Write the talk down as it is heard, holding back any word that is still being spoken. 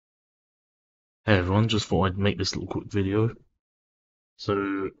Hey everyone, just thought I'd make this little quick video.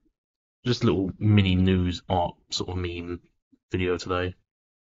 So, just a little mini news art sort of meme video today.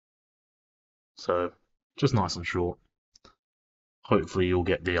 So, just nice and short. Hopefully you'll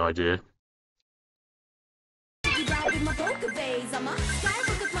get the idea.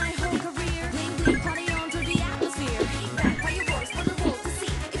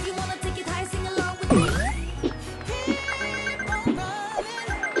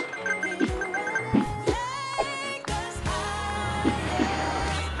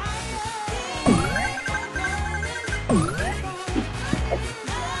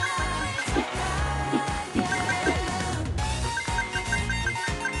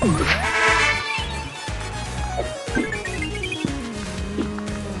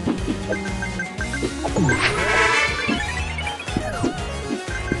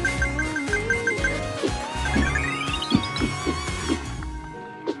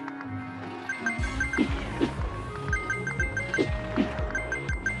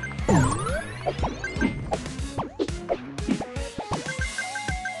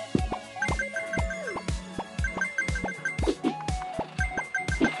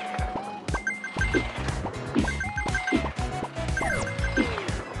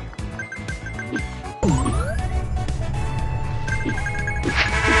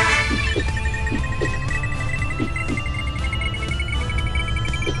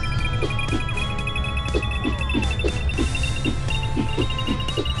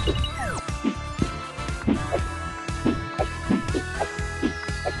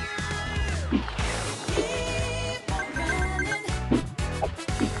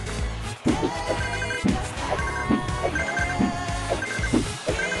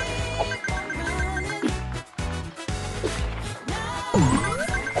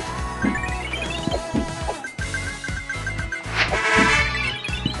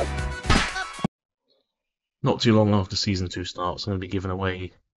 Not too long after Season 2 starts, I'm going to be giving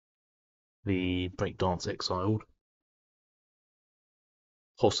away the Breakdance Exiled.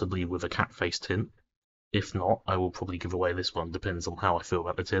 Possibly with a catface tint. If not, I will probably give away this one, depends on how I feel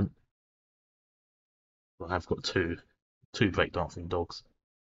about the tint. I've got two breakdancing dogs.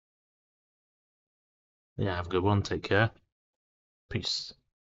 Yeah, have a good one, take care. Peace.